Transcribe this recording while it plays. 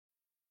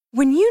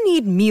When you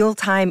need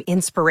mealtime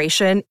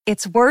inspiration,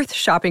 it's worth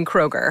shopping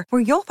Kroger,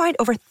 where you'll find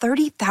over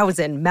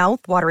 30,000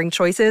 mouth-watering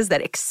choices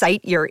that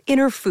excite your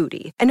inner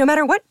foodie. And no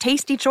matter what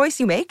tasty choice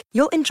you make,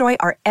 you'll enjoy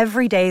our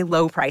everyday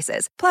low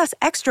prices, plus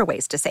extra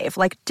ways to save,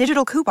 like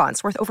digital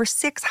coupons worth over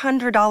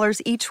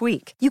 $600 each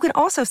week. You can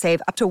also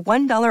save up to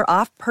 $1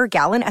 off per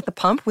gallon at the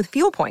pump with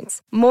fuel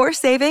points. More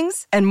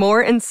savings and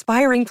more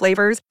inspiring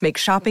flavors make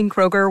shopping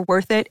Kroger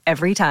worth it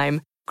every time.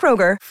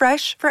 Kroger,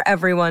 fresh for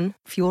everyone.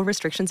 Fuel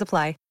restrictions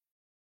apply.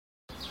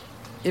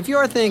 If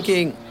you're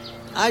thinking,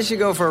 I should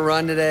go for a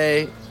run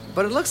today,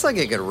 but it looks like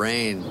it could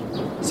rain,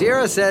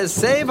 Sierra says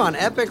save on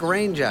Epic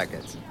rain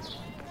jackets.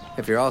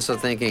 If you're also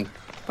thinking,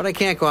 but I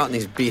can't go out in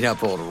these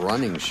beat-up old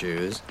running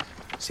shoes,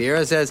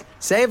 Sierra says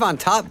save on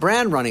top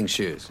brand running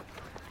shoes.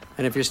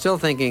 And if you're still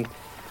thinking,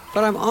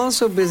 but I'm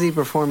also busy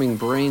performing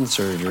brain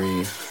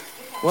surgery,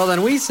 well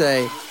then we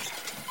say,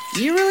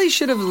 you really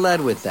should have led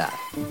with that.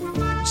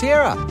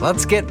 Sierra,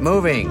 let's get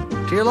moving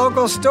to your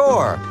local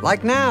store,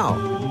 like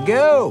now.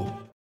 Go!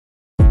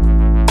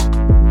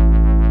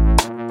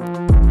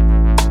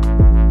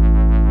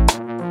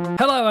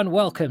 Hello and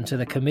welcome to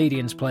the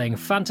Comedians Playing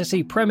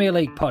Fantasy Premier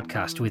League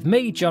podcast with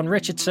me, John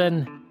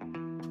Richardson,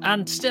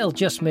 and still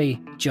just me,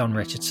 John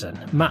Richardson.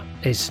 Matt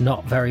is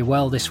not very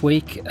well this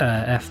week.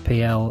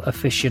 FPL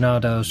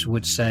aficionados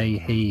would say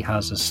he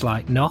has a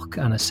slight knock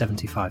and a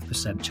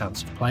 75%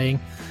 chance of playing.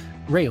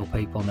 Real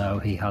people know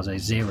he has a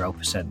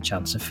 0%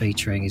 chance of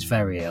featuring. He's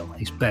very ill.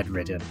 He's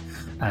bedridden.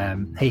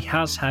 He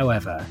has,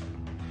 however,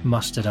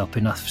 mustered up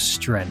enough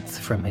strength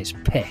from his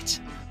pit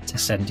to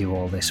send you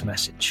all this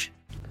message.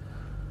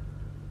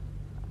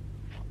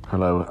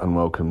 Hello and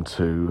welcome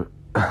to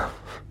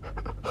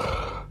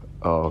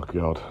oh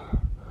god,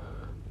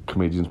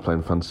 Comedians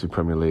Playing Fantasy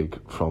Premier League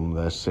from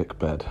their sick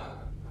bed.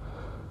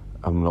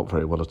 I'm not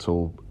very well at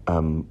all,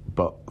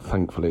 but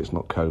thankfully it's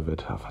not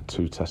COVID. I've had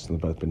 2 tests and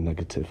they've both been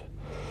negative.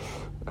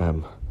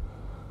 I'd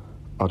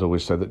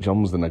always say that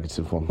John was the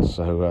negative one,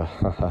 so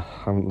I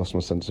haven't lost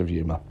my sense of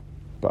humour.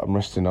 But I'm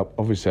resting up.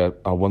 Obviously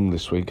I won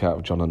this week out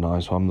of John and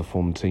I, so I'm the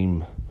form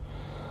team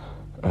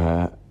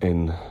I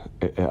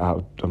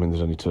mean,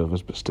 there's only 2 of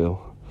us, but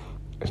still,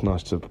 it's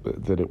nice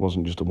that it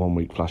wasn't just a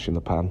 1-week flash in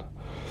the pan.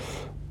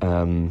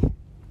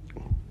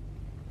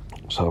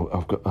 So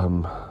I've got,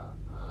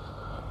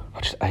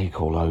 I just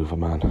ache all over,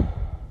 man.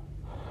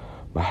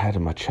 My head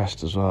and my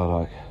chest as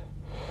well, like,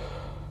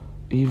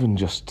 even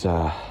just,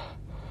 it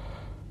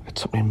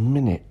took me a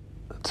minute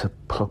to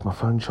plug my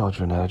phone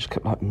charger in there. I just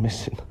kept, like,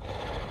 missing.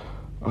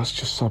 I was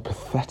just so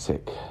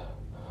pathetic.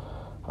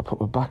 I put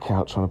my back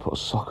out trying to put a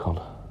sock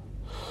on.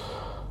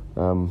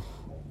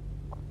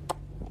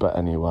 But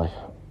anyway,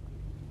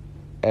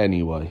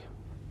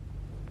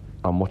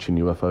 I'm watching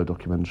UFO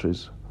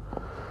documentaries.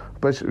 I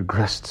basically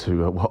regressed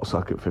to what was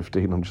like at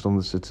 15. I'm just on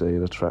the city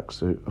in a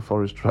tracksuit, a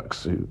forest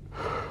tracksuit,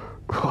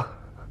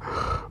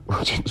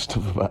 watching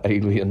stuff about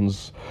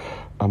aliens.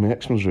 I mean,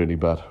 X-Men's really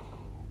bad.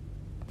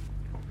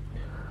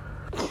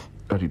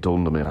 Only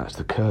dawned on me, that's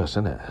the curse,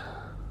 isn't it?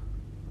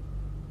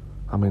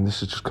 I mean,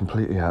 this is just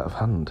completely out of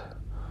hand.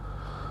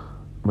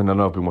 I mean, I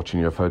know I've been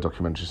watching UFO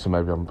documentaries, so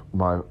maybe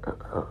my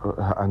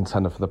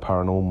antenna for the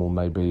paranormal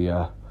may be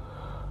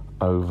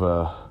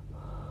over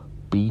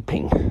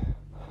beeping.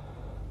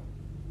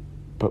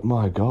 But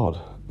my God,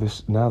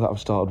 now that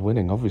I've started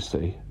winning,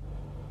 obviously,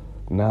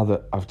 now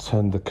that I've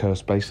turned the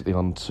curse basically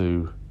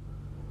onto,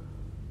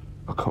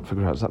 I can't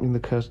figure out, does that mean the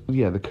curse?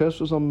 Yeah, the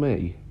curse was on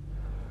me,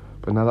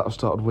 but now that I've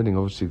started winning,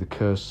 obviously the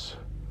curse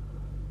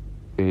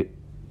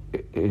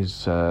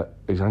is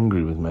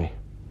angry with me.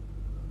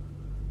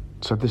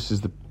 So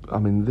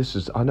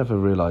I never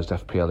realised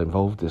FPL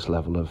involved this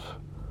level of,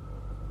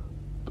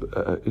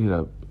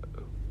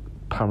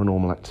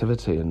 paranormal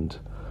activity and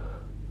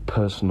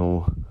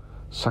personal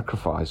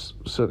sacrifice.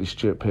 Certainly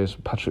Stuart Pearce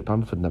and Patrick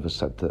Bamford never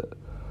said that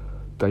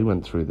they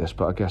went through this,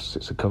 but I guess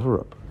it's a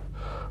cover-up.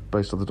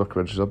 Based on the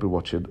documentaries I've been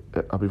watching,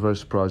 I'd be very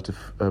surprised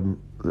if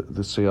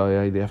the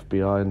CIA, the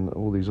FBI and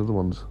all these other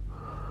ones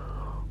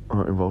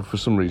aren't involved. For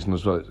some reason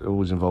as well, it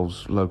always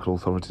involves local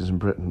authorities in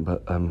Britain,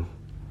 but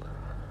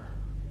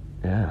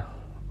yeah,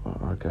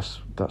 I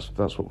guess that's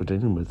what we're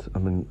dealing with. I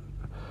mean,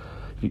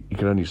 you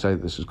can only say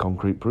that this is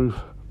concrete proof.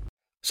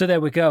 So there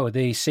we go,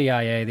 the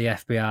CIA, the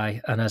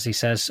FBI, and as he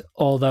says,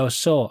 all those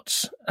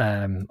sorts.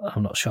 I'm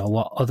not sure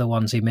what other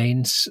ones he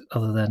means,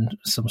 other than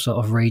some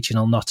sort of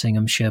regional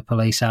Nottinghamshire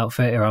police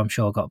outfit, or I'm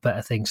sure got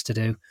better things to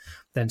do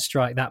than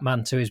strike that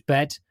man to his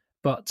bed.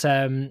 But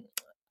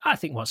I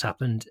think what's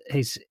happened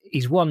is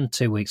he's won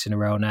 2 weeks in a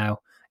row now.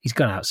 He's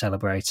gone out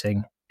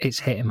celebrating. It's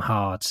hit him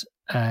hard.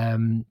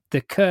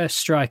 The curse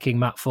striking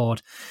Matt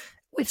Ford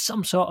with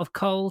some sort of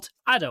cold.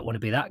 I don't want to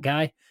be that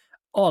guy.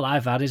 All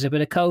I've had is a bit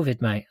of COVID,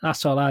 mate.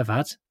 That's all I've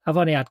had. I've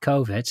only had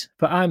COVID,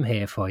 but I'm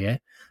here for you.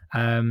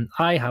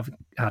 I have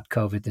had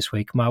COVID this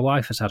week. My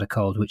wife has had a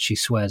cold, which she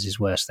swears is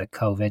worse than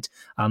COVID,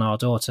 and our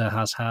daughter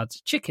has had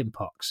chicken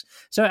pox.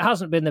 So it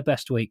hasn't been the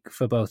best week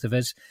for both of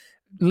us.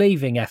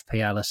 leaving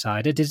FPL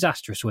aside, a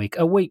disastrous week.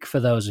 A week for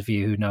those of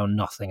you who know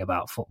nothing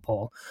about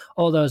football,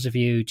 or those of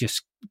you who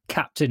just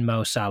captain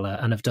Mo Salah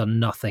and have done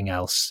nothing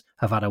else,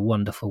 have had a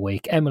wonderful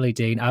week. Emily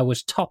Dean, I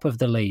was top of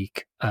the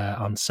league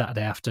on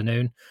Saturday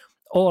afternoon.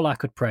 All I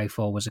could pray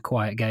for was a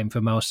quiet game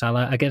for Mo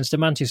Salah against a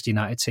Manchester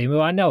United team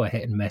who I know are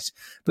hit and miss,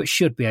 but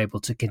should be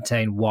able to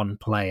contain one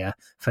player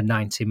for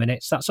 90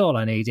 minutes. That's all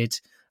I needed.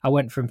 I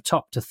went from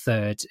top to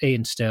third.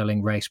 Ian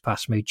Sterling raced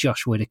past me.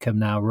 Josh Widdicombe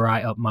now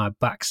right up my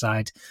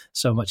backside,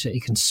 so much that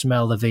you can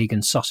smell the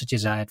vegan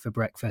sausages I had for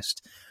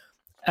breakfast.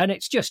 And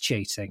it's just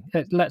cheating.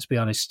 Let's be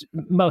honest,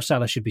 Mo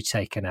Salah should be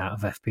taken out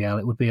of FPL.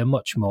 It would be a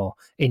much more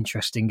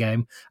interesting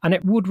game. And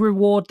it would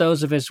reward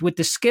those of us with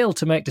the skill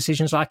to make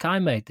decisions like I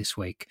made this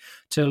week,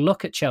 to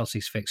look at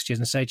Chelsea's fixtures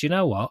and say, do you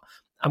know what?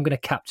 I'm going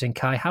to captain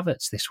Kai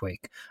Havertz this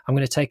week. I'm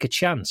going to take a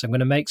chance. I'm going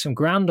to make some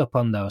ground up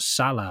on those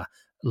Salah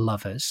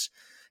lovers.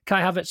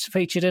 Kai Havertz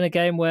featured in a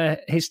game where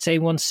his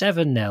team won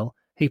 7-0.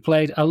 He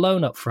played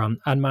alone up front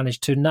and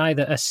managed to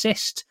neither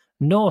assist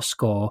nor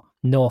score,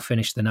 nor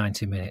finish the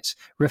 90 minutes.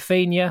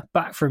 Rafinha,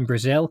 back from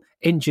Brazil,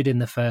 injured in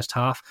the first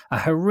half. A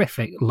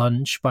horrific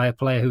lunge by a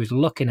player who was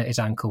looking at his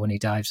ankle when he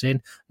dives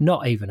in.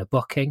 Not even a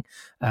booking.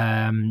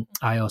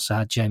 I also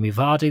had Jamie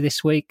Vardy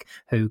this week,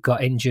 who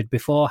got injured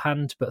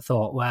beforehand, but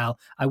thought, well,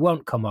 I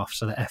won't come off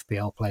so that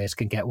FPL players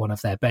can get one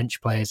of their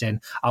bench players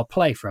in. I'll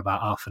play for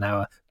about half an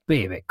hour,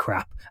 be a bit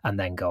crap, and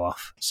then go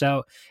off.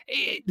 So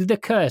the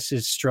curse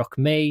has struck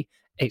me.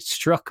 It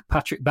struck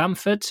Patrick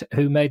Bamford,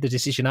 who made the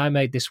decision I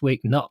made this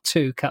week not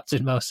to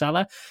captain Mo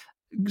Salah.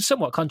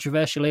 Somewhat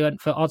controversially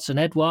went for Odsonne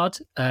Edouard,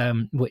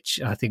 which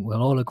I think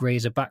we'll all agree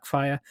is a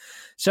backfire.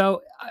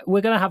 So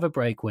we're going to have a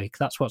break week.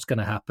 That's what's going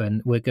to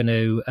happen. We're going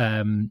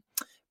to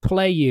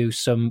play you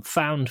some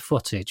found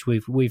footage.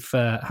 We've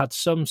had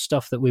some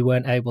stuff that we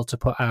weren't able to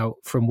put out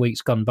from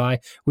weeks gone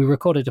by. We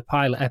recorded a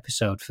pilot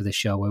episode for the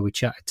show where we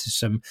chatted to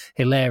some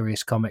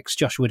hilarious comics,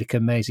 Josh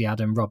Widdicombe, Maisie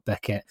Adam, Rob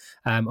Beckett,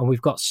 and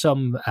we've got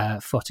some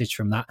footage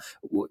from that.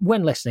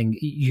 When listening,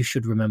 you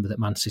should remember that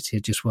Man City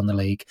had just won the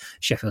league,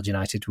 Sheffield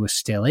United was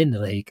still in the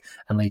league,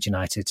 and Leeds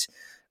United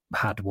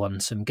had won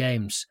some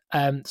games.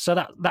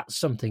 So that's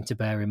something to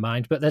bear in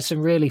mind. But there's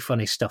some really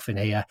funny stuff in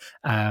here.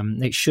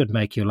 It should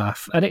make you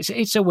laugh. And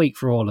it's a week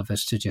for all of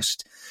us to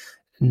just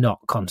not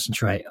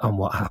concentrate on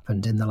what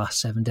happened in the last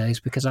 7 days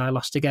because I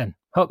lost again.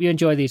 Hope you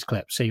enjoy these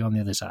clips. See you on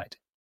the other side.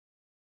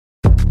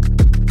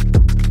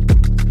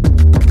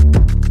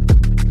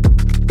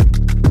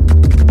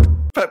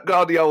 Pep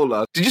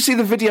Guardiola. Did you see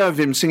the video of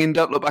him singing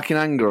Don't Look Back in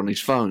Anger on his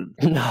phone?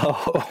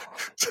 No.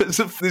 So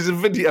there's a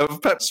video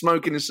of Pep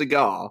smoking a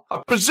cigar.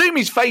 I presume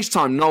he's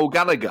FaceTime Noel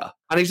Gallagher.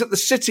 And he's at the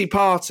City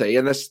party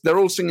and they're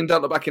all singing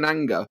Don't Look Back in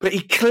Anger. But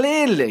he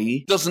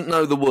clearly doesn't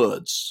know the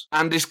words.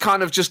 And is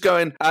kind of just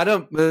going, I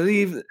don't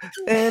believe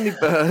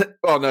anybody.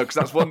 Oh, no, because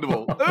that's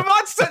wonderful. I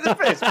might take the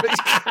piss,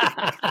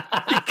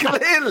 but he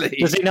clearly...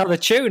 Does he know the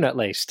tune at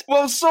least?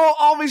 Well, sort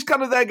of. He's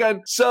kind of there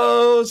going,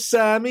 so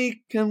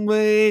Sammy can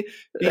wait.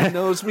 He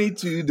knows me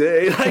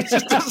today. Like, he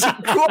just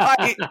doesn't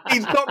quite.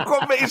 He's not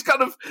quite. He's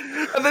kind of.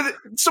 And then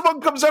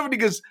someone comes over and he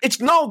goes,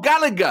 it's Noel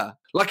Gallagher.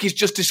 Like he's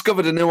just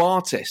discovered a new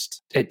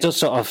artist. It does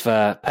sort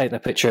of paint a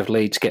picture of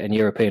Leeds getting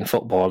European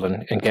football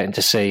and getting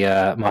to see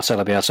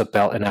Marcelo Bielsa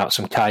belting out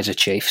some Kaiser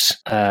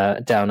Chiefs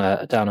down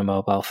a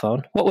mobile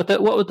phone. What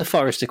would the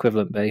Forest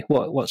equivalent be?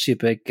 What's your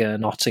big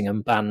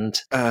Nottingham band?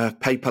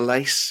 Paper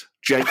Lace,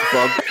 Jake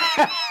Bug.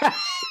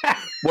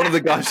 One of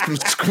the guys from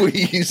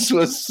Squeeze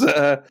was...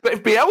 but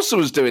if Bielsa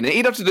was doing it,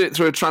 he'd have to do it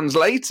through a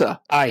translator.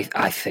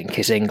 I think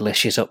his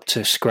English is up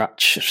to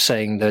scratch,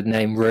 saying the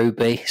name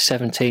Ruby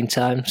 17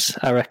 times.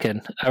 I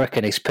reckon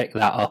he's picked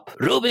that up.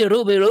 Ruby,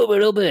 Ruby, Ruby,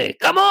 Ruby.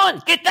 Come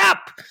on, get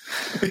up!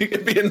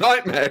 It'd be a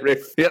nightmare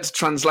if he had to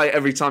translate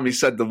every time he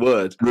said the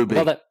word. Ruby,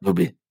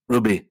 Ruby,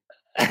 Ruby,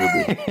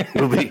 Ruby,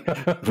 Ruby,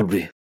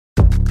 Ruby.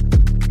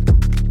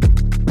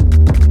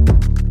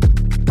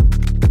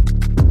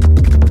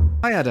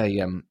 I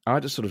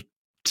had a sort of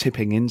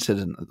tipping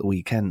incident at the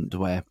weekend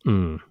where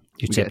you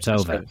tipped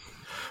over.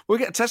 We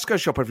get a Tesco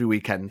shop every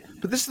weekend,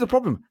 but this is the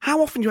problem.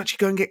 How often do you actually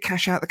go and get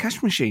cash out of the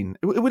cash machine?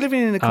 We're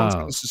living in a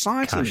contactless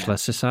society. Cashless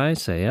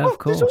society, yeah, of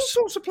course. There's all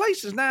sorts of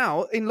places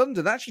now in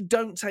London that actually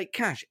don't take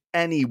cash.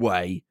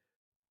 Anyway,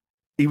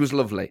 he was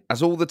lovely,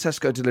 as all the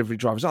Tesco delivery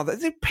drivers are.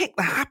 They pick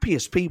the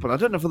happiest people. I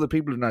don't know if other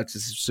people have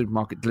noticed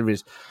supermarket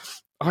deliveries.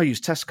 I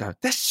use Tesco.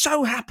 They're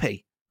so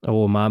happy.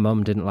 Oh, my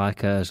mum didn't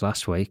like hers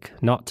last week.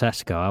 Not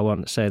Tesco, I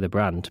won't say the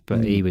brand,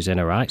 but he was in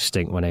a right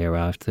stink when he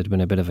arrived. There'd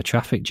been a bit of a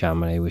traffic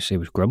jam and he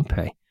was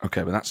grumpy.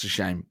 Okay, but that's a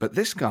shame. But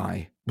this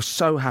guy was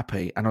so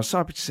happy, and I was so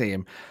happy to see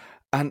him.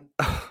 And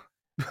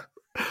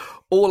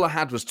all I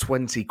had was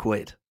 20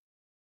 quid.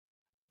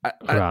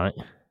 Right.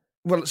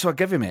 Well, so I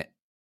gave him it.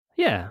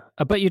 Yeah,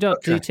 but you don't.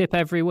 Okay. Do you tip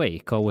every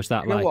week, or was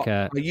that like?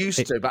 I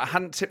used to, but I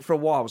hadn't tipped for a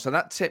while. So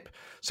that tip,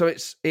 so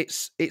it's. And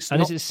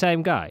not, is it the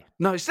same guy?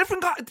 No, it's a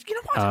different guy. You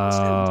know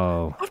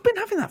what? I've been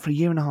having that for a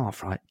year and a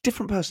half. Right,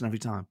 different person every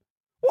time.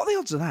 What are the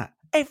odds of that?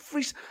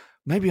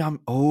 Maybe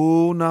I'm.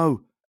 Oh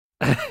no.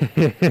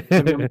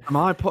 Am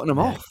I putting them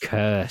off?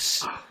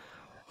 Curse.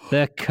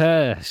 The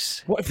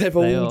curse. What if they've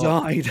They all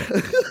died?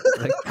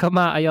 They come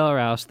out of your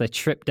house, they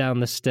trip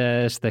down the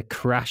stairs, they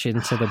crash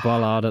into the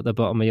bollard at the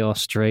bottom of your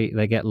street,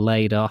 they get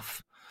laid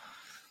off.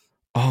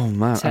 Oh,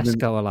 man.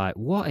 Tesco are like,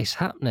 what is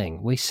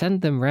happening? We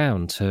send them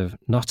round to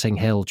Notting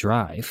Hill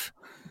Drive,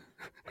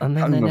 and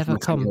then they never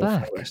come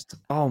back.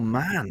 Oh,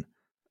 man.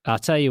 I'll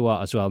tell you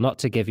what as well, not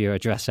to give your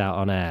address out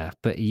on air,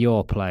 but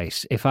your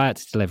place, if I had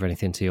to deliver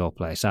anything to your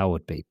place, I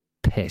would be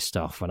pissed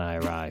off when I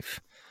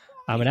arrive.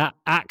 I mean,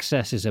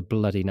 access is a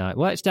bloody night.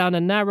 Well, it's down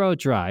a narrow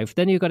drive,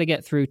 then you've got to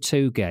get through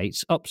 2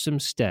 gates, up some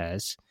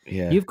stairs.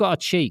 Yeah. You've got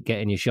to cheat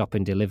getting your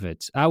shopping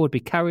delivered. I would be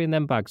carrying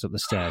them bags up the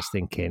stairs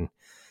thinking,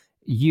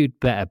 you'd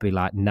better be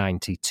like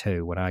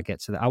 92 when I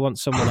get to that. I want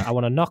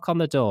to knock on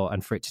the door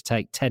and for it to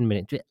take 10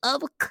 minutes.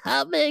 I'm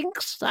coming,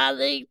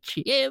 Sally,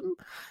 Jim.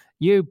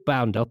 You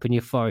bound up in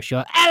your forest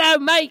shirt.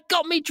 Hello, mate.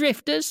 Got me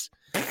drifters.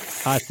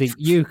 I think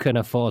you can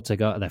afford to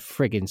go to the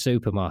frigging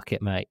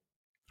supermarket, mate.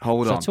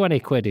 Hold on. 20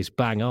 quid is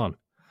bang on.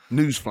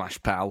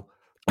 Newsflash, pal.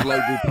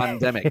 Global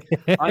pandemic.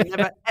 I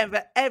never,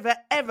 ever, ever,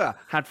 ever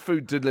had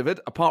food delivered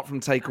apart from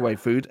takeaway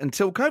food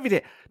until COVID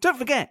hit. Don't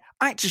forget,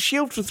 I had to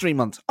shield for 3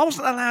 months. I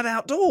wasn't allowed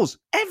outdoors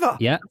ever.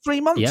 Yeah.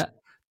 3 months. Yeah.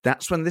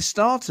 That's when this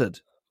started.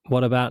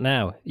 What about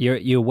now?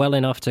 You're well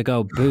enough to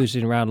go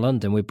boozing around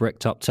London with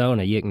Bricktop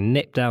Tony. You can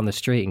nip down the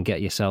street and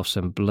get yourself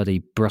some bloody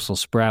Brussels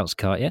sprouts,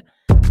 can't you?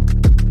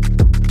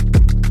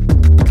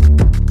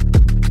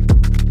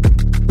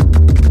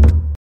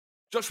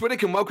 Josh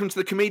Widdicombe, welcome to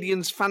the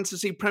Comedians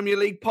Fantasy Premier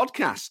League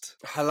podcast.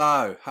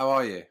 Hello, how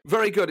are you?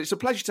 Very good. It's a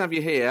pleasure to have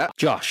you here.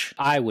 Josh,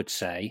 I would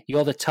say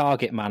you're the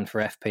target man for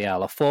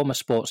FPL, a former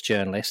sports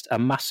journalist, a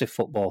massive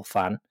football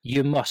fan.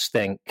 You must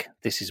think,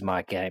 this is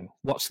my game.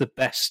 What's the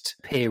best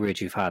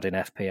period you've had in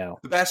FPL?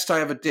 The best I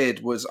ever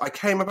did was I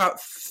came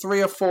about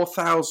 3 or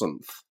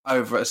 4,000th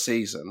over a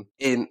season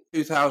in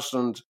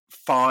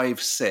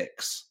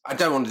 2005-06. I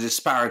don't want to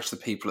disparage the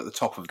people at the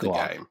top of the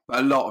game, but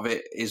a lot of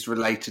it is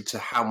related to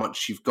how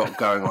much you've got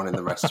going on in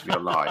the rest of your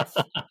life.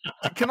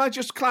 Can I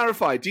just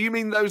clarify? Do you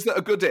mean those that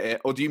are good at it,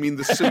 or do you mean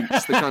the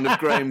suits, the kind of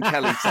Graham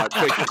Kelly type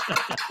figures?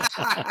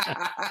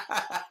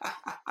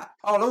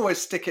 I'll always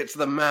stick it to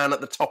the man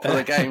at the top of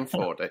the game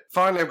for it.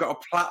 Finally, I've got a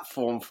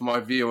platform for my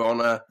view on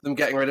them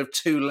getting rid of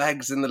 2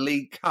 legs in the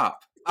League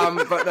Cup.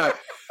 But no.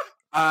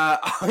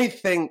 I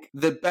think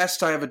the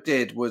best I ever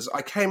did was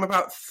I came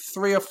about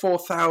 3 or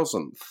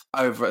 4,000th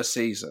over a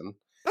season.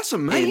 That's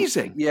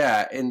amazing.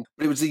 But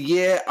it was a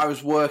year I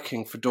was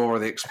working for Dora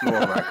the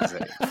Explorer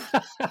magazine.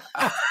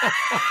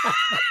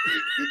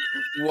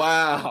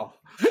 Wow.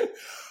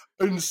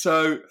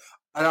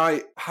 And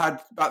I had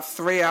about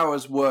 3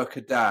 hours work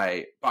a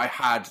day, but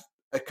I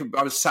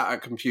was sat at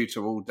a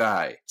computer all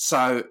day.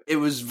 So it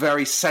was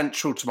very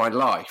central to my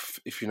life,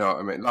 if you know what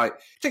I mean. Like,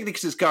 particularly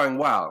because it's going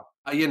well.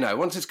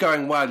 Once it's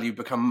going well, you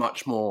become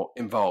much more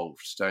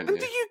involved, don't you?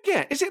 And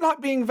is it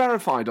like being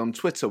verified on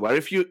Twitter, where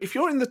if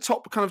you're in the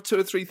top kind of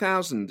 2,000 or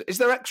 3,000, is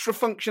there extra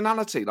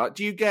functionality? Like,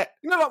 do you get,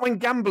 like when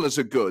gamblers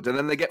are good and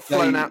then they get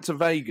flown out to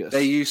Vegas? I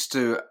used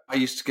to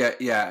get,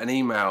 an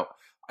email.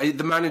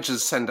 The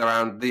managers send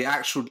around, the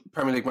actual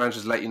Premier League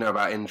managers let you know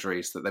about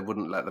injuries that they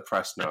wouldn't let the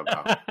press know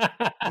about.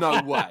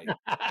 No way.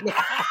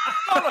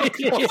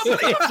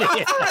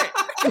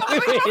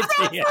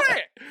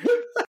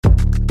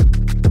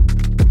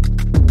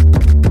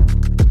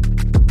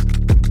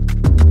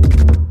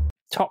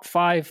 Top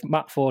 5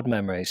 Matt Ford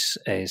memories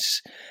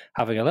is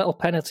having a little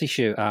penalty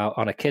shootout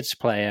on a kids'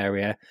 play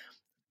area.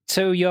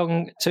 Two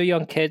young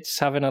kids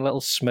having a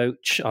little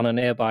smooch on a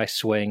nearby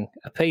swing.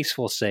 A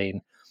peaceful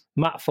scene.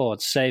 Matt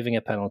Ford saving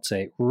a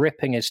penalty,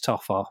 ripping his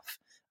top off,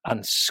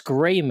 and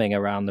screaming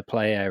around the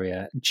play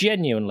area,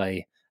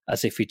 genuinely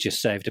as if he just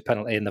saved a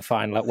penalty in the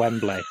final at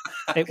Wembley.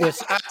 It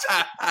was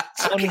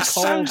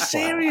so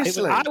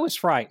seriously. I was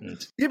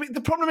frightened. Yeah, but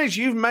the problem is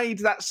you've made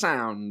that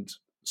sound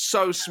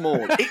so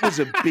small. It was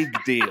a big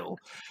deal.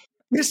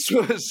 This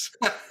was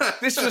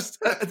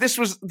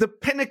the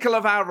pinnacle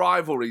of our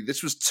rivalry.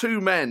 This was 2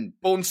 men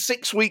born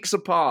 6 weeks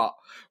apart.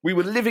 We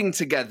were living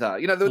together.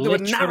 There were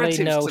narratives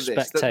no to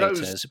this.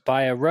 Spectators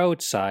by a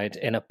roadside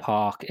in a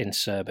park in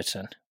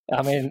Surbiton.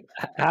 I mean,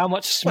 how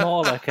much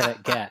smaller can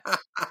it get?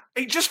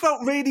 It just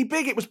felt really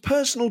big. It was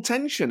personal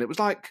tension. It was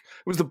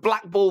the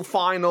Black Ball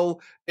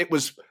final. It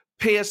was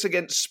Pierce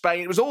against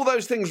Spain. It was all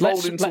those things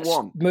rolled into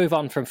one. Move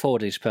on from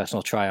Fordy's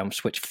personal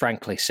triumphs, which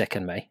frankly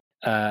sicken me,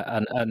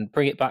 and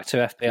bring it back to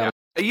FPL. Yeah.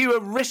 Are you a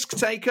risk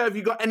taker? Have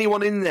you got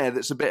anyone in there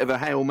that's a bit of a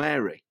Hail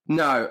Mary?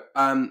 No,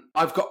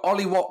 I've got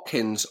Ollie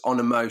Watkins on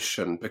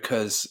emotion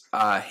because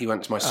he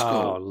went to my school.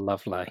 Oh,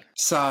 lovely.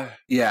 So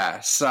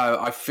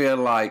I feel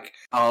like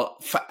I'll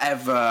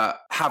forever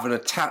have an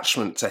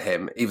attachment to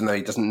him, even though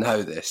he doesn't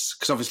know this,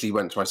 because obviously he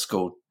went to my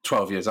school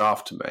 12 years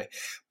after me.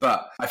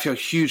 But I feel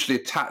hugely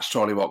attached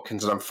to Ollie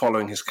Watkins, and I'm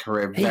following his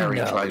career very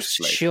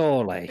closely.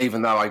 Surely.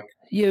 Even though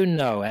You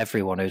know,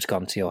 everyone who's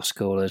gone to your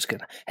school is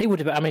going. He would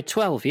have. I mean,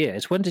 12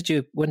 years. When did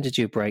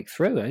you break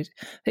through?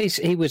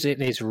 He was in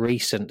his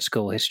recent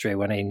school history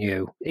when he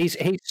knew. He's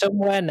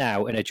somewhere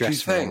now in a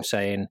dressing room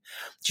saying,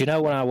 "Do you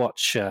know when I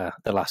watch The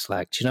Last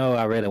Leg? Do you know who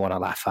I really want to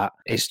laugh at?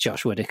 It's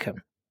Josh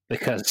Widdicombe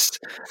because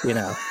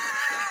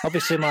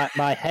obviously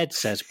my head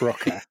says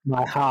Brooker,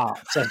 my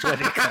heart says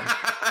Widdicombe."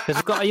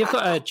 Because you've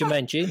got a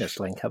Jermaine Genus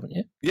link, haven't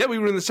you? Yeah, we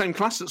were in the same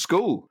class at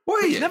school. Were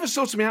you? He never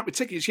sorted me out with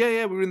tickets.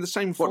 Yeah, we were in the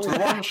same What, to the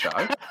one show?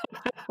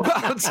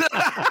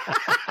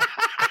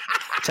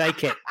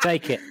 Take it.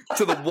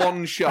 To the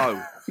one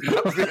show.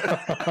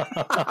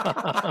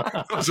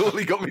 That's all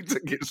he got me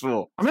tickets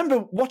for. I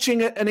remember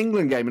watching an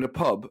England game in a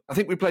pub. I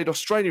think we played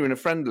Australia in a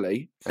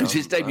friendly. It was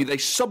his debut. They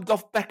subbed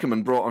off Beckham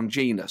and brought on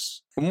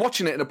Genus. I'm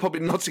watching it in a pub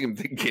in Nottingham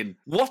thinking,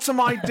 what am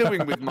I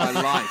doing with my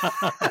life?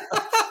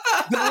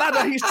 The lad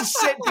I used to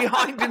sit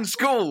behind in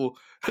school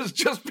has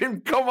just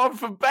been come on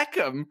for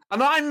Beckham,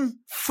 and I'm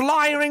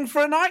flyering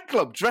for a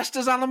nightclub dressed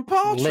as Alan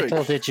Partridge.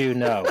 Little did you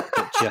know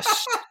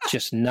that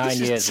just 9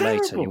 years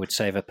later you would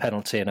save a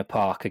penalty in a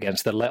park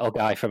against the little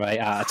guy from 8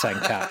 out of 10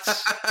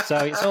 Cats. So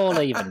it's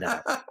all even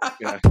now.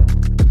 Yeah.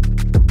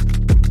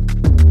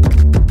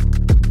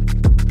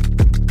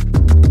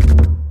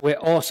 We're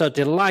also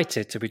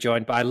delighted to be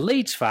joined by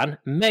Leeds fan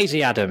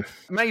Maisie Adam.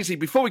 Maisie,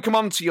 before we come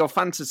on to your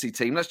fantasy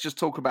team, let's just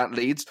talk about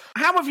Leeds.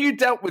 How have you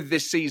dealt with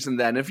this season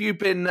then? Have you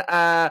been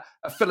a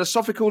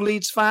philosophical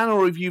Leeds fan,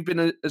 or have you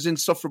been as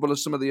insufferable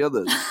as some of the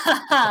others?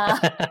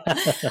 I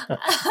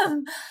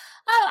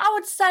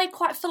would say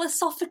quite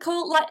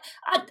philosophical.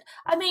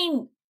 I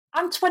mean,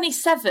 I'm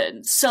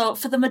 27, so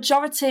for the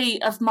majority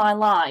of my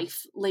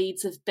life,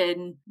 Leeds have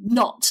been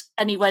not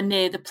anywhere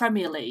near the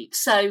Premier League.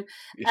 So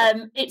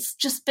it's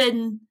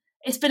been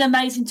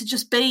amazing to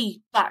just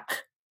be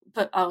back.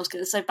 But I was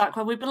going to say back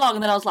where we belong,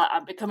 and then I was like,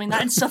 I'm becoming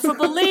that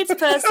insufferable Leeds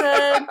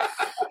person.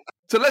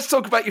 So let's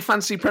talk about your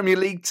fancy Premier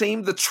League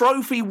team, the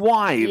Trophy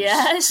Wives.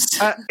 Yes.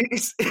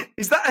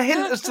 Is that a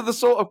hint as to the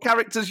sort of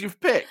characters you've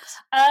picked?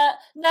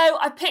 No,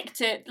 I picked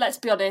it, let's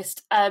be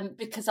honest,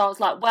 because I was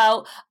like,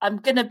 well, I'm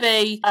going to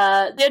be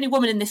the only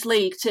woman in this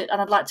league,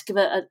 and I'd like to give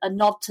a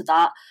nod to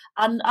that.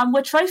 And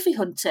we're trophy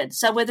hunting,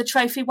 so we're the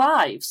Trophy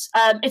Wives.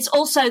 It's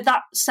also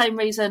that same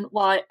reason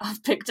why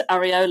I've picked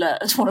Areola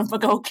as one of my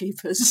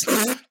goalkeepers.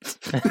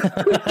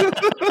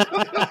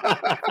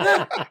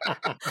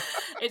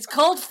 It's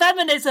called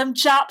feminism,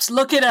 chaps.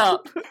 Look it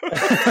up.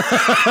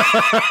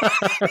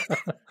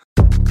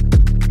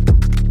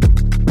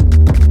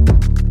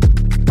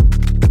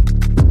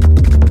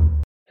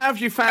 How have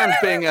you found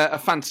being a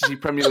fantasy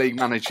Premier League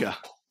manager?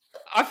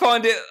 I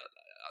find it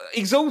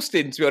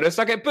exhausting, to be honest.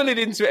 I get bullied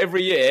into it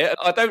every year.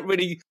 I don't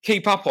really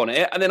keep up on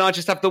it, and then I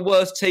just have the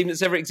worst team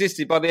that's ever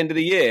existed by the end of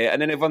the year,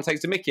 and then everyone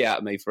takes the mickey out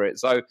of me for it.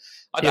 So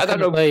I don't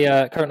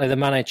know. Currently the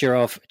manager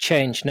of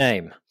Change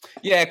Name.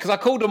 Yeah, because I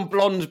called them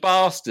blonde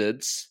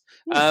bastards.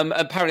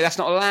 Apparently that's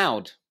not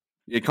allowed.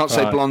 You can't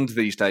say blonde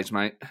these days,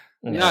 mate.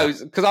 Yeah. No,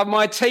 because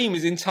my team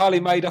is entirely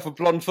made up of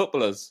blonde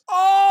footballers.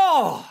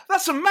 Oh,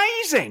 that's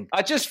amazing!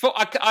 I just thought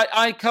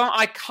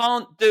I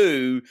can't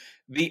do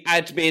the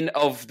admin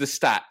of the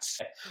stats.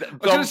 I'm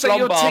going to say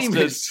your team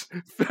is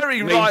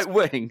very right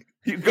wing.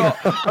 You've got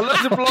a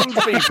lot of blonde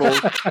people.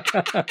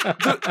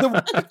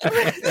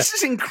 This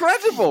is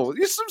incredible.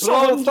 You're some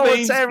sort of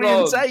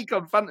authoritarian take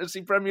on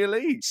Fantasy Premier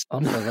League.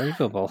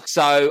 Unbelievable.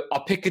 So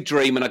I pick a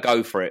dream and I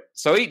go for it.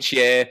 So each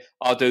year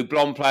I'll do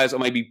blonde players or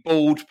maybe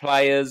bald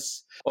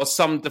players or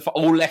some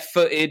all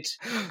left-footed.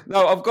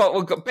 No,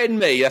 we've got Ben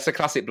Mee. That's a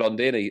classic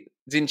blondie, isn't he?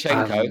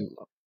 Zinchenko.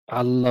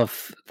 I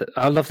love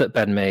that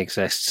Ben Mee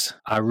exists.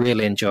 I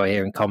really enjoy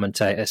hearing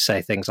commentators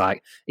say things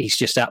like, he's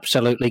just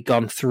absolutely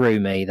gone through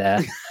me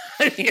there.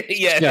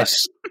 Yeah.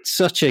 Just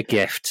such a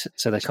gift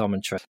to the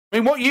commentary. I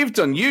mean, what you've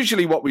done,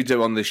 usually what we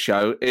do on this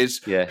show is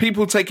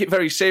people take it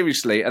very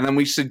seriously and then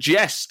we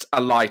suggest a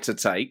lighter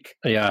take.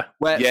 Yeah.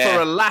 Where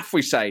for a laugh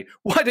we say,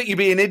 why don't you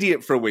be an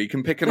idiot for a week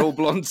and pick an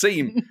all-blonde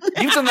team?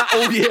 You've done that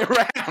all year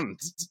round.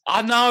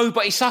 I know,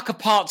 but it's like a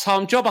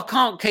part-time job. I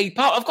can't keep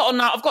up.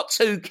 I've got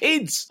 2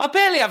 kids. I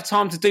barely have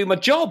time to do my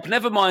job.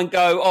 Never mind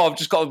I've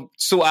just got to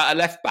sort out a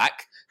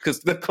left-back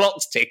because the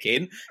clock's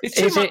ticking.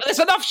 There's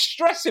enough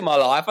stress in my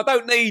life. I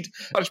don't need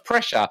much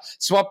pressure.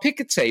 So I pick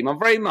a team. I'm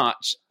not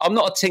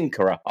a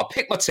tinkerer. I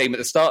pick my team at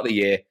the start of the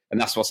year, and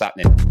that's what's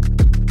happening.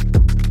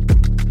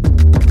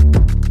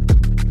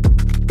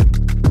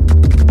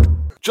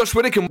 Josh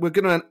Widdicombe, we're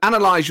going to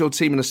analyse your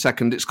team in a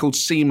second. It's called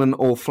Seamen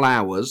or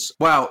Flowers.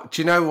 Well,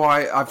 do you know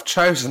why I've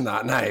chosen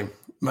that name,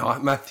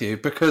 Matthew?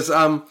 Because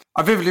I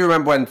vividly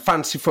remember when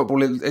fantasy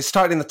football, it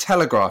started in the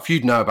Telegraph.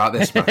 You'd know about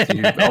this,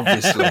 Matthew,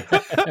 obviously.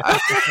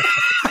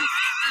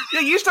 Yeah,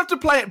 you used to have to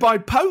play it by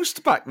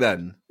post back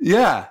then.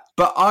 Yeah,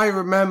 but I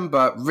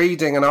remember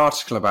reading an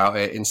article about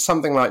it in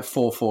something like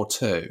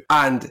 442,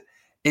 and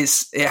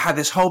it had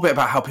this whole bit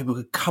about how people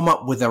could come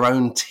up with their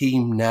own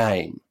team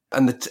name.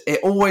 And it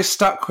always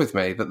stuck with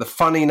me that the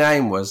funny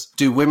name was,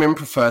 do women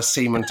prefer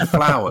semen to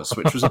flowers?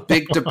 Which was a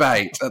big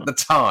debate at the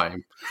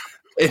time.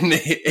 In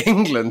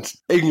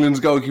England's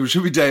goalkeeper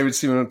should be David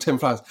Seaman or Tim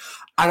Flowers.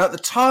 And at the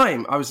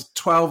time, I was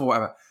 12 or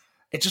whatever.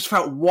 It just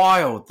felt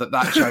wild that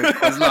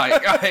joke was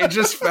like, it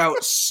just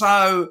felt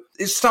so,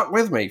 it stuck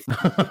with me.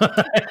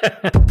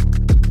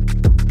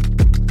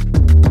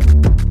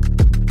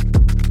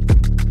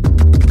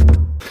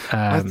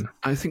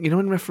 I think,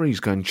 when referees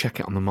go and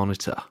check it on the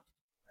monitor,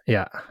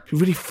 Yeah. it'd be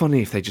really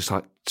funny if they just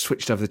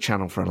switched over the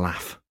channel for a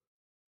laugh.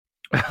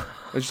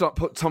 They just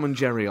put Tom and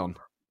Jerry on.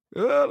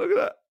 Oh, look at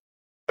that.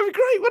 It'd be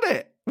great, wouldn't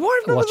it? Why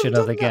have none of Watch them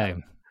another done that?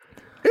 game.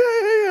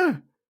 Yeah.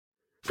 It'd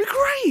be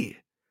great.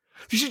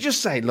 You should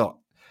just say, look,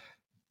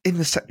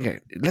 let's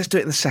do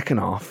it in the second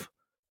half,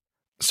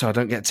 so I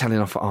don't get telling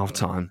off at half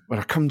time. When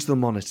I come to the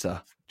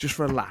monitor, just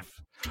for a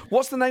laugh.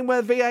 What's the name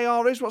where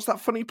VAR is? What's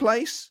that funny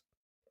place?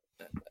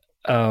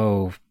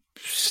 Oh,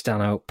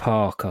 Stanhope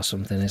Park or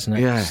something, isn't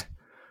it? Yeah.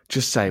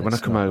 Just say, when I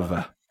It's come not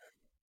over,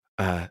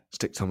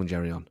 stick Tom and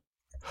Jerry on.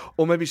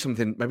 Or maybe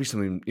something,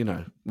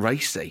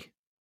 racy.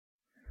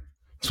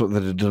 That's what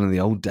they'd have done in the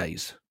old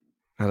days.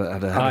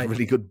 Had a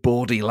really good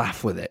bawdy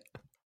laugh with it.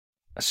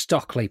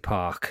 Stockley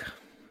Park.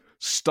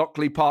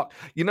 Stockley Park.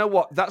 You know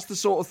what? That's the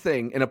sort of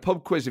thing, in a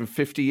pub quiz in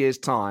 50 years'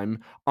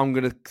 time, I'm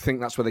going to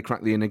think that's where they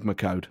crack the Enigma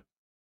code.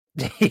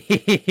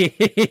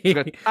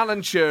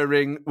 Alan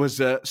Turing was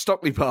at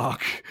Stockley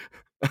Park.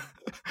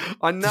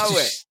 I know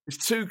it.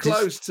 It's too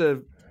close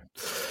to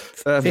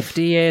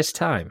 50 years'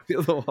 time. the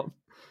other one.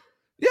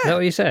 Is that Yeah.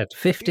 what you said?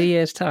 50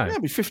 years' time? Yeah,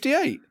 it'll be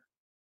 58.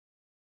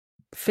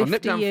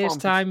 50 years'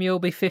 time, you'll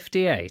be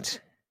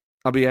 58?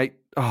 I'll be 8.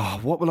 Oh,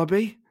 what will I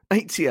be?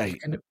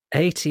 88.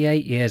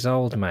 88 years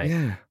old, mate.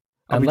 Yeah.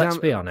 And let's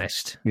be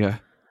honest. Yeah.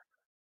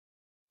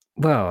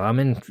 Well, I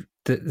mean,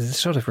 the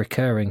sort of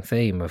recurring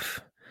theme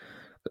of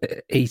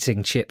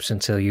eating chips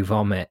until you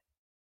vomit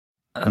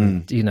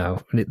and,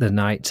 the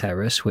night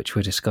terrors, which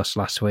we discussed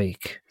last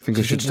week. I think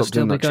I should stop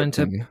doing that. Going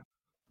to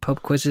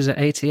pub quizzes at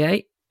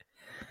 88?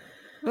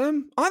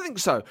 I think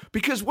so.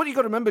 Because what you've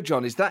got to remember,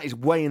 John, is that is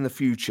way in the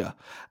future.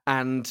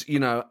 And,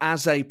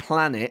 as a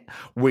planet,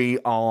 we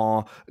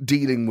are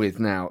dealing with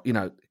now,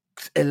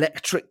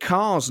 electric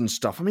cars and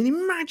stuff. I mean,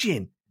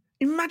 imagine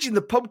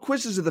the pub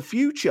quizzes of the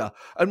future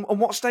and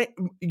what state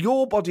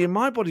your body and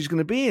my body is going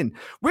to be in.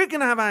 We're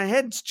going to have our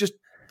heads just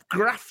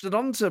grafted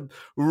onto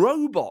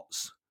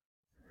robots.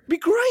 It'd be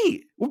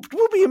great.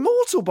 We'll be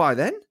immortal by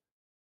then.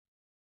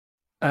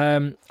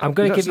 I'm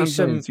going to give you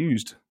some...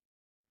 enthused.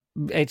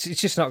 It's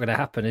just not going to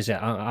happen, is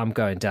it? I'm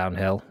going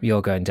downhill.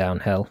 You're going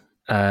downhill.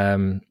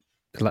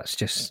 Let's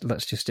just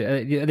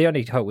the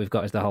only hope we've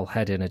got is the whole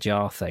head in a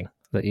jar thing.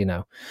 That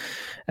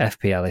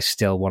FPL is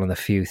still one of the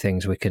few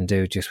things we can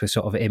do just with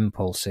sort of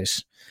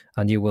impulses,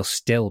 and you will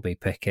still be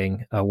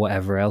picking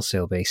whatever else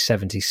he'll be.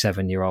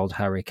 77-year-old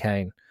Harry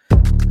Kane.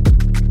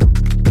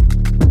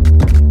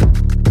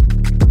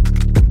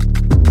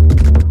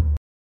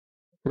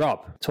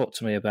 Rob, talk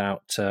to me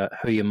about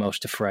who you're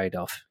most afraid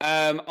of.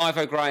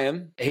 Ivo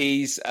Graham.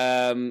 He's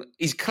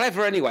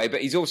clever anyway,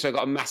 but he's also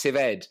got a massive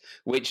head,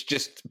 which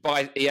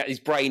his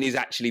brain is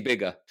actually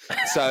bigger.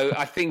 So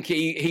I think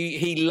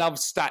he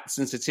loves stats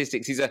and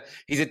statistics.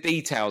 He's a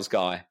details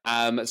guy.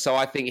 So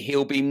I think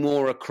he'll be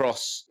more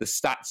across the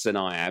stats than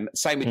I am.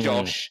 Same with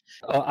Josh.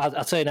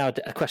 I'll tell you now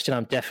a question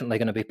I'm definitely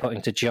going to be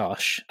putting to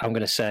Josh. I'm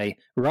going to say,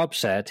 Rob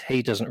said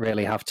he doesn't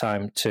really have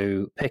time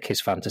to pick his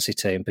fantasy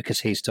team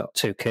because he's got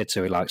 2 kids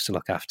who he likes to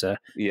look after.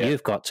 Yeah.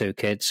 You've got 2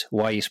 kids.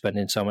 Why are you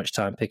spending so much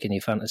time picking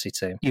your fantasy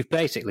team? You've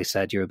basically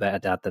said you're a better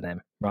dad than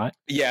him, right?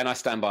 Yeah, and I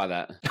stand by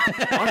that.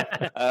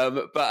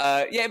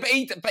 But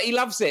he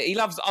loves it. He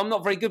loves. I'm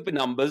not very good with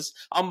numbers.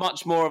 I'm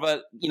much more of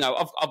a.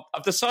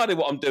 I've decided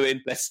what I'm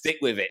doing. Let's stick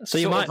with it. So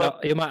you might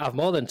have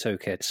more than 2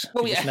 kids.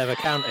 Well, you just never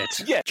counted.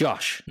 Yeah.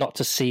 Josh, not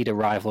to seed a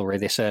rivalry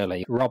this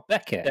early. Rob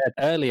Beckett said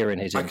earlier in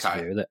his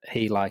interview that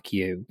he, like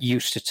you,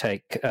 used to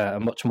take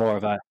much more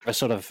of a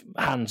sort of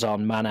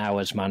hands-on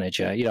man-hours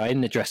manager. In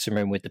the dressing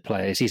room with the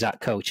players, he's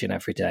at coaching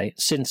every day.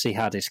 Since he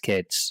had his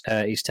kids,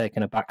 he's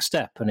taken a back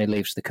step and he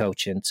leaves the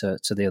coaching to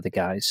the other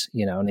guys,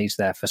 and he's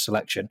there for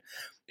selection.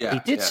 Yeah, he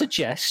did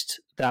suggest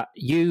that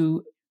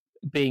you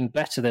being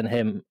better than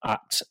him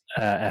at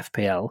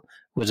FPL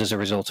was as a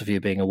result of you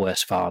being a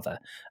worse father.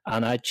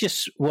 And I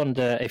just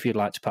wonder if you'd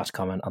like to pass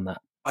comment on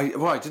that. I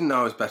didn't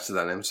know I was better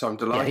than him, so I'm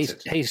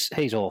delighted. Yeah,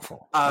 he's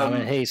awful.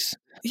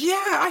 Yeah,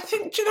 I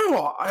think. Do you know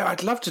what?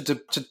 I'd love to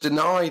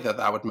deny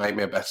that would make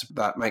me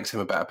that makes him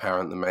a better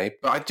parent than me.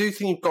 But I do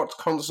think you've got to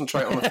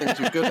concentrate on the things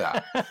you're good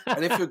at.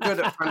 And if you're good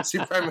at Fantasy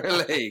Premier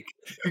League,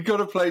 you've got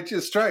to play to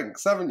your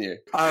strengths, haven't you?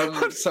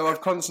 So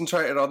I've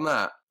concentrated on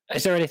that.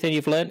 Is there anything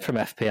you've learned from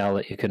FPL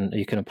that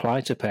you can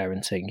apply to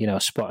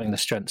parenting? Spotting the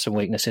strengths and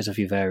weaknesses of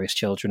your various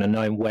children and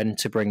knowing when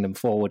to bring them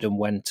forward and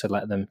when to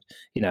let them,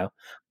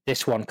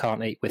 this one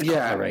can't eat with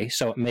cutlery,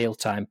 so at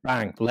mealtime,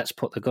 bang, let's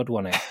put the good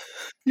one in.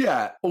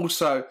 Yeah.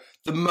 Also,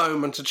 the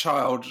moment a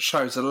child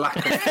shows a lack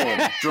of form,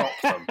 drop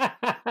them.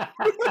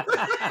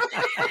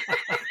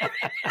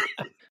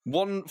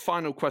 One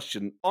final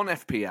question. On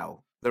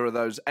FPL, there are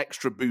those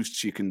extra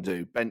boosts you can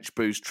do, bench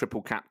boost,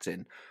 triple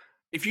captain.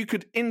 If you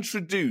could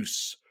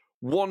introduce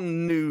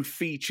one new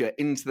feature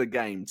into the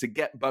game to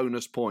get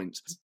bonus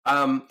points.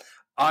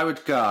 I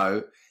would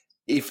go,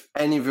 if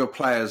any of your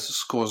players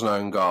scores an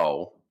own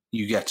goal,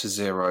 you get a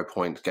 0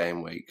 point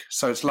game week.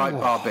 So it's like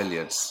bar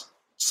billiards.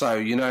 So,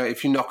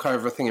 if you knock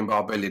over a thing in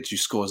bar billiards, you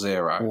score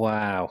 0.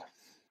 Wow.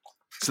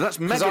 So that's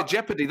mega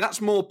jeopardy. That's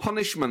more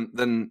punishment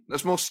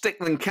that's more stick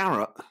than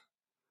carrot.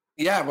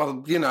 Yeah,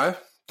 well,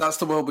 that's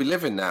the world we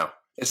live in now.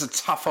 It's a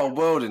tough old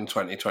world in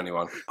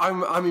 2021.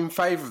 I'm in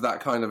favour of that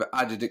kind of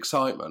added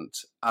excitement.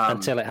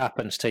 Until it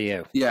happens to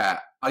you. Yeah,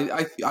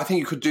 I think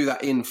you could do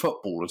that in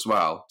football as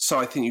well. So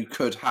I think you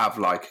could have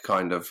like a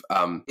kind of,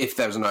 if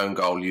there's an own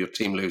goal, your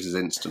team loses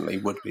instantly,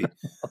 would be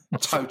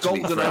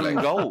totally thrilling.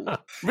 Own goal.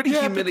 Really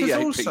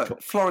humiliate people.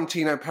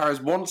 Florentino Perez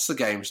wants the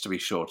games to be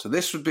shorter.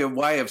 This would be a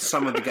way of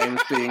some of the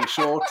games being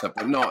shorter,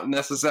 but not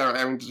necessarily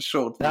having to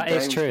shorten the games.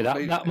 That is true.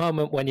 That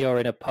moment when you're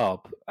in a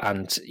pub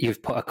and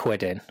you've put a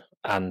quid in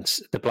and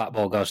the black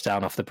ball goes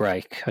down off the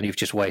break and you've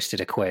just wasted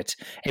a quid.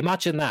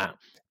 Imagine that,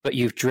 but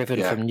you've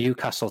driven from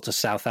Newcastle to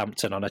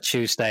Southampton on a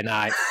Tuesday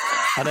night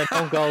and an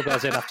own goal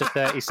goes in after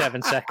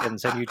 37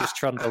 seconds and you just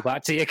trundle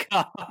back to your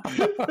car.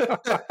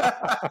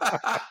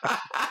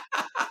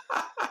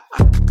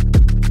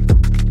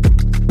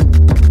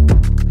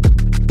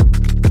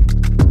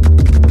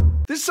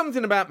 There's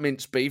something about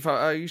minced beef.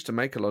 I used to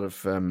make a lot of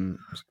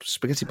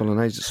spaghetti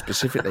bolognese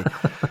specifically.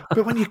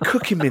 But when you're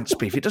cooking minced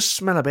beef, it does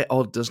smell a bit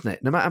odd, doesn't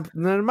it? No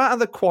matter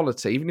the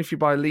quality, even if you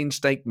buy lean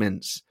steak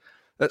mince,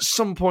 at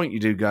some point you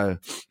do go,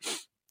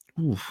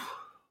 oof.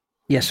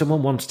 Yeah,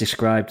 someone once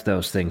described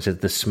those things as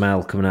the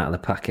smell coming out of the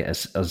packet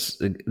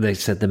as they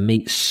said the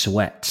meat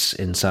sweats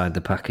inside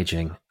the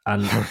packaging.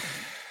 And...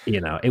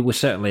 it was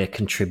certainly a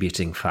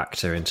contributing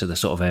factor into the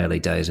sort of early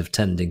days of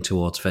tending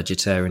towards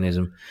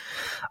vegetarianism.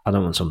 I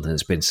don't want something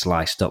that's been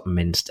sliced up,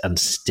 minced, and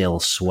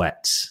still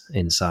sweats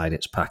inside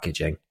its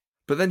packaging.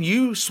 But then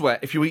you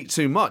sweat if you eat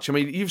too much. I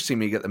mean, you've seen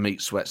me get the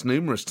meat sweats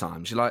numerous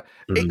times. You're like,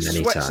 it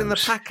sweats in the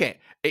packet,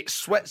 it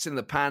sweats in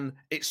the pan,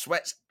 it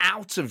sweats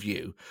out of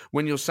you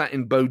when you're sat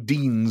in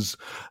Bodine's,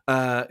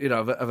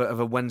 of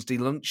a Wednesday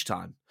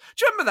lunchtime.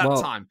 Do you remember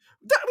that time?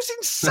 That was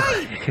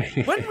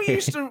insane.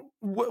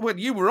 When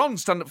you were on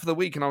Stand Up for the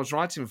Week and I was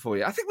writing for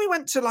you, I think we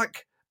went to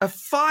like a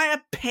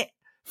fire pit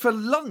for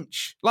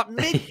lunch, like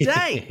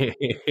midday.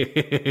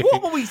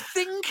 What were we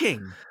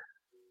thinking?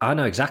 I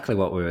know exactly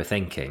what we were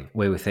thinking.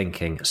 We were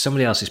thinking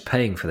somebody else is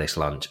paying for this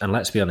lunch. And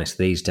let's be honest,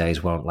 these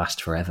days won't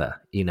last forever.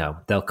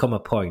 There'll come a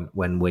point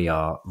when we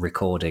are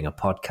recording a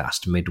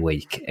podcast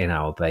midweek in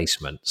our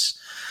basements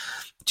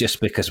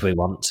just because we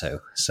want to.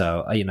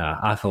 So,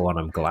 I, for one,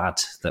 am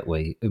glad that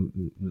we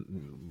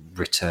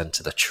returned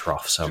to the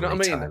trough so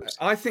many times.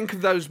 I think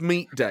of those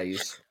meat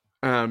days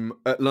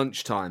at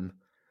lunchtime.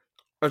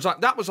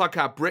 That was like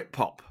our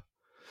Britpop.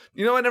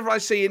 Whenever I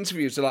see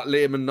interviews of like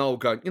Liam and Noel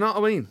going, you know what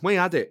I mean? We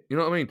had it. You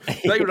know what I mean?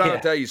 They were our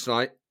days,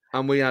 right?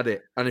 And we had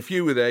it. And if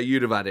you were there,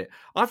 you'd have had it.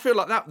 I feel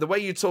like that, the way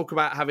you talk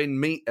about having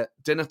meat at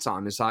dinner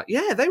time is like,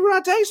 yeah, they were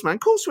our days, man. Of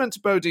course we went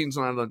to Bodine's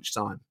on our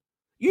lunchtime.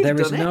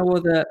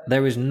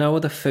 There is no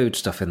other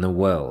foodstuff in the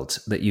world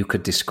that you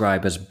could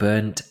describe as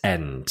burnt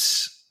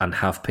ends and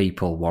have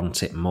people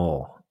want it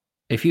more.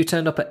 If you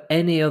turned up at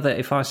any other,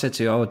 if I said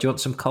to you, do you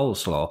want some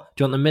coleslaw?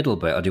 Do you want the middle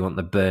bit or do you want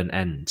the burnt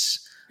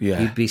ends?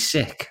 Yeah. You'd be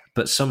sick.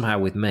 But somehow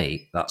with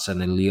me, that's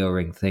an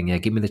alluring thing. Yeah,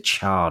 give me the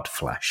charred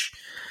flesh.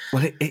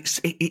 Well,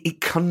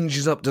 it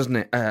conjures up, doesn't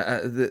it?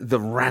 The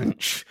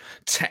ranch,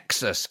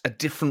 Texas, a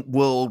different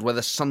world where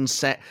the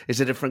sunset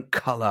is a different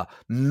colour,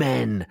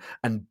 men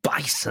and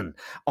bison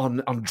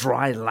on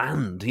dry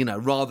land,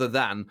 rather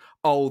than,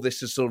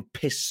 this is sort of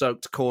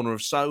piss-soaked corner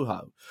of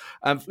Soho.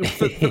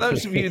 For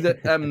those of you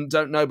that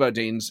don't know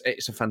Bodine's,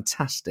 it's a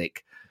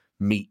fantastic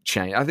meat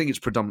chain. I think it's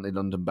predominantly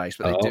London-based,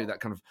 but they do that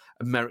kind of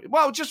American.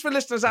 Well, just for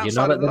listeners outside You're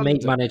not of at the London.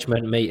 Meat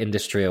Management Meat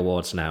Industry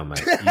Awards now,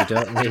 mate. You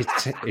don't need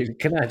to...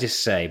 Can I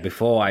just say,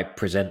 before I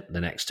present the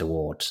next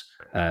award,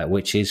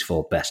 which is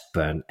for Best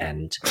Burnt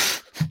End,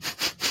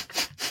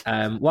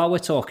 while we're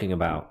talking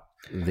about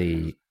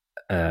the...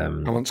 I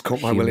once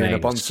caught my Willie in a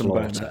Bunsen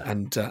burner,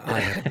 and I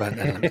had a burnt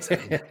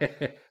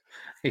end.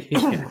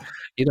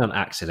 You don't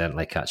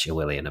accidentally catch your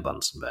Willie in a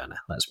Bunsen burner,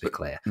 let's be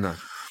clear. No.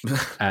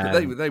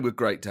 They were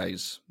great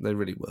days. They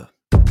really were.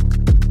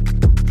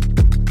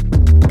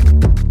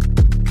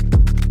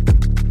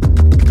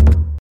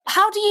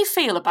 How do you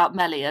feel about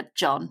Melia,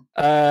 John?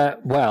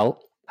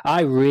 Well,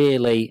 I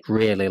really,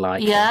 really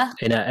like him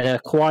in a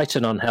quite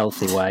an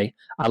unhealthy way.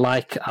 I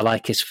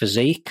like his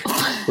physique,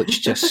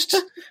 which just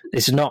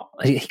is not.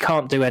 He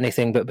can't do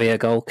anything but be a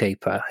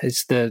goalkeeper.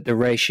 It's the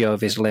ratio of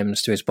his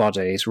limbs to his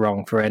body is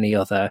wrong for any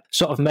other.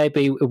 Sort of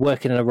maybe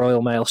working in a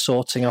Royal Mail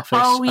sorting office.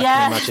 Oh yeah, I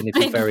can imagine he'd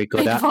be very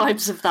good at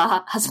vibes of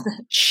that, hasn't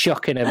it?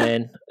 Shucking him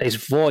in. His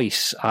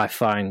voice, I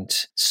find,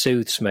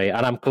 soothes me,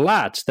 and I'm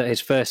glad that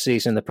his first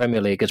season in the Premier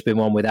League has been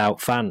one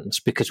without fans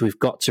because we've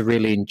got to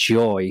really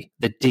enjoy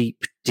the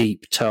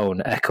deep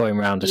tone echoing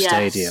around a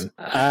stadium.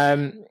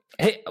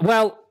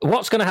 Well,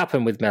 what's going to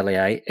happen with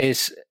Meslier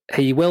is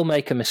he will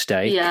make a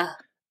mistake,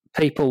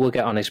 people will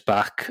get on his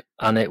back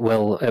and it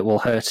will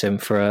hurt him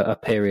for a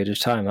period of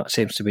time. That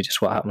seems to be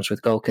just what happens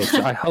with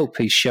goalkeepers. I hope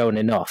he's shown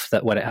enough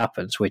that when it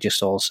happens, we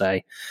just all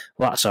say,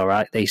 well, that's all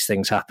right, these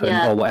things happen,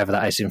 or whatever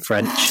that is in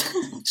French.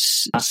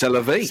 C'est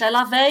la vie. C'est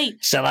la vie.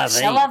 C'est la vie.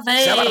 C'est la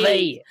vie. C'est la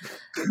vie.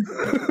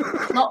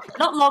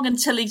 Not long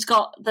until he's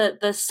got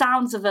the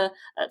sounds of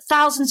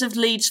thousands of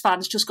Leeds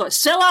fans just going,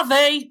 C'est la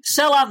vie,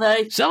 c'est la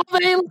vie. C'est la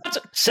vie, lad.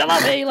 C'est la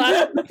vie,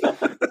 lad.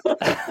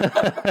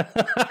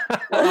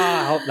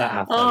 I hope that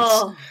happens.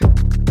 Oh.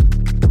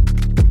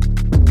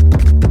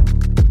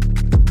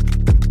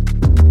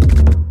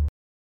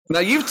 Now,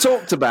 you've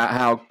talked about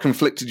how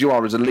conflicted you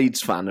are as a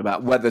Leeds fan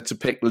about whether to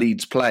pick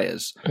Leeds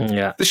players.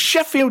 Yeah. The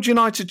Sheffield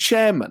United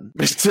chairman,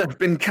 Mr.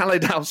 Bin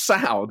Khaled Al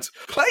Saud,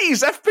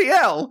 plays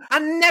FPL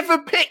and never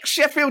picks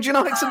Sheffield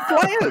United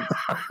players.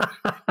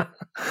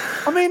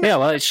 I mean... Yeah,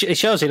 well, it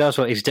shows he knows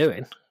what he's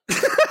doing.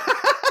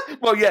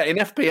 Well, yeah, in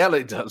FPL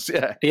it does,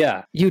 yeah.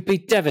 Yeah. You'd be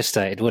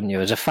devastated, wouldn't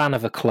you, as a fan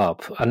of a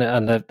club,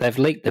 and they've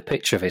leaked the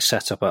picture of his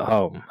setup at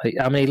home.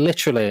 I mean,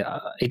 literally,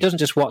 he doesn't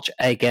just watch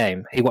a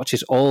game, he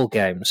watches all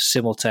games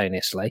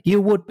simultaneously. You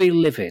would be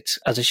livid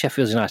as a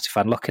Sheffield United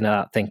fan looking at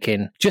that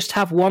thinking, just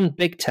have one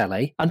big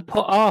telly and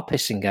put our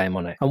pissing game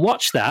on it and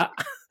watch that.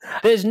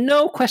 There's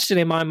no question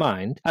in my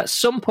mind, at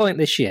some point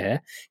this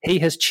year, he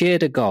has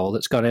cheered a goal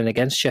that's gone in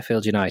against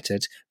Sheffield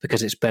United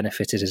because it's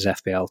benefited his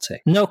FPL team.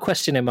 No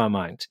question in my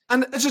mind.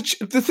 And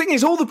the thing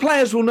is, all the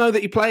players will know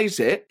that he plays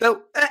it.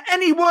 They'll, at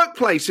any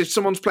workplace, if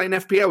someone's playing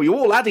FPL, you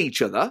all add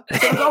each other.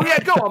 Oh,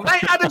 yeah, go on,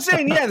 mate, add us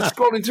in. Yeah, and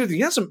scrolling through.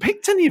 He hasn't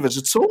picked any of us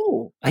at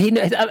all.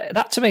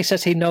 That to me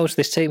says he knows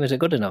this team isn't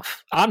good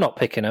enough. I'm not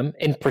picking them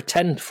in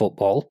pretend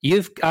football.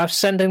 I'm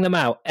sending them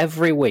out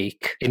every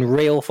week in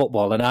real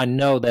football, and I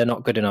know they're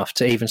not good enough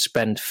to even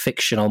spend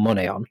fictional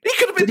money on. He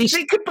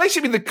could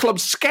basically be the club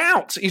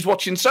scout. He's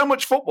watching so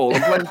much football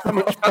and playing so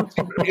much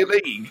fantasy Premier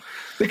League.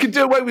 They could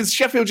do away with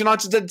Sheffield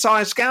United's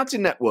entire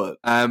scouting network.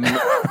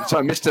 So,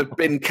 Mr.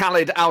 Bin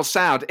Khaled Al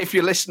Saud, if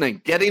you're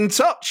listening, get in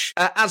touch.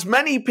 As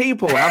many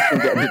people have been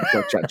getting in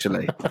touch,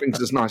 actually.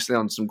 Brings us nicely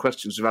on some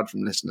questions we've had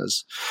from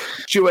listeners.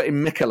 Stuart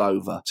in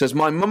Mikolova says,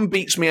 my mum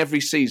beats me every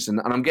season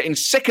and I'm getting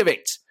sick of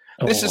it.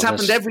 This has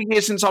happened every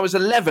year since I was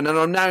 11 and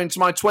I'm now into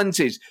my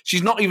 20s.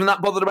 She's not even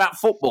that bothered about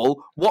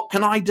football. What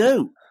can I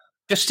do?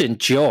 Just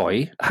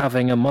enjoy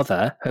having a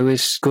mother who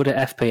is good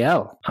at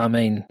FPL. I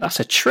mean, that's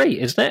a treat,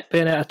 isn't it?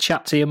 Being able to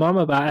chat to your mum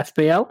about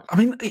FPL. I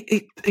mean,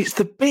 it's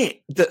the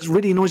bit that's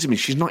really annoys me.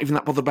 She's not even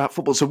that bothered about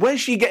football. So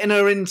where's she getting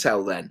her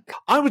intel then?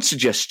 I would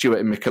suggest, Stuart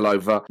and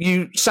Mikolova,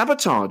 you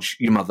sabotage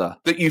your mother,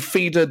 that you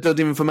feed her dud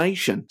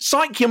information.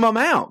 Psych your mum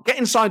out. Get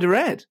inside her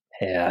head.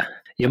 Yeah.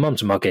 Your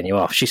mum's mugging you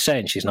off. She's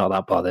saying she's not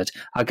that bothered.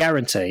 I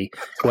guarantee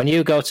when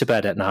you go to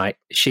bed at night,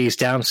 she's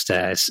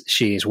downstairs.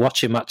 She's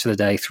watching Match of the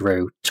Day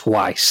through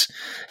twice.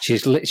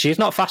 She's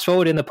not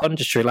fast-forwarding the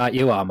punditry like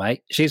you are,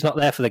 mate. She's not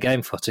there for the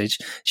game footage.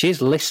 She's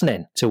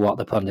listening to what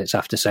the pundits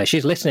have to say.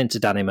 She's listening to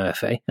Danny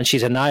Murphy, and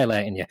she's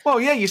annihilating you.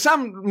 Well, yeah, you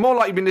sound more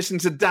like you've been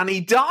listening to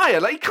Danny Dyer.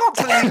 Like, you can't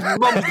tell his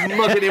mum's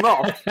mugging him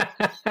off.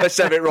 Let's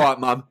have it right,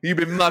 Mum. You've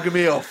been mugging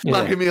me off. Yeah.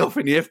 Mugging me off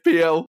in the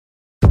FPL.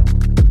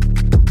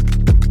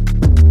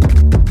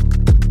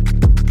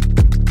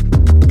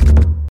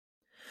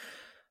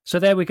 So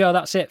there we go.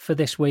 That's it for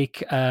this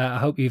week. I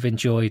hope you've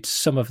enjoyed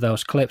some of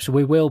those clips.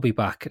 We will be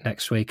back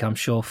next week. I'm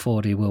sure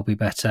Fordy will be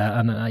better.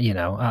 And,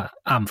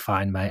 I'm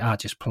fine, mate. I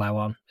just plough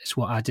on. It's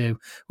what I do.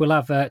 We'll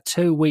have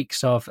 2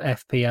 weeks of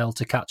FPL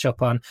to catch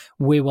up on.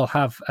 We will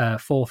have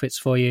forfeits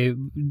for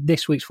you.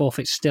 This week's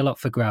forfeit's still up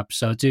for grabs,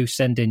 so do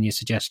send in your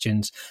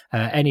suggestions.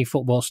 Any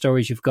football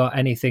stories you've got,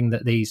 anything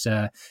that these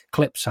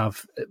clips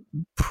have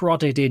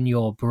prodded in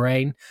your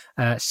brain,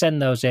 send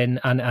those in,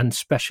 and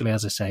especially,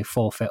 as I say,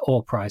 forfeit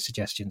or prize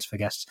suggestions for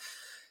guests.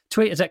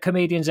 Tweet us at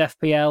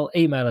ComediansFPL,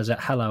 email us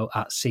at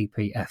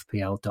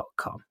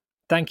hello@cpfpl.com.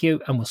 Thank you,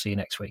 and we'll see you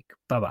next week.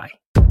 Bye-bye.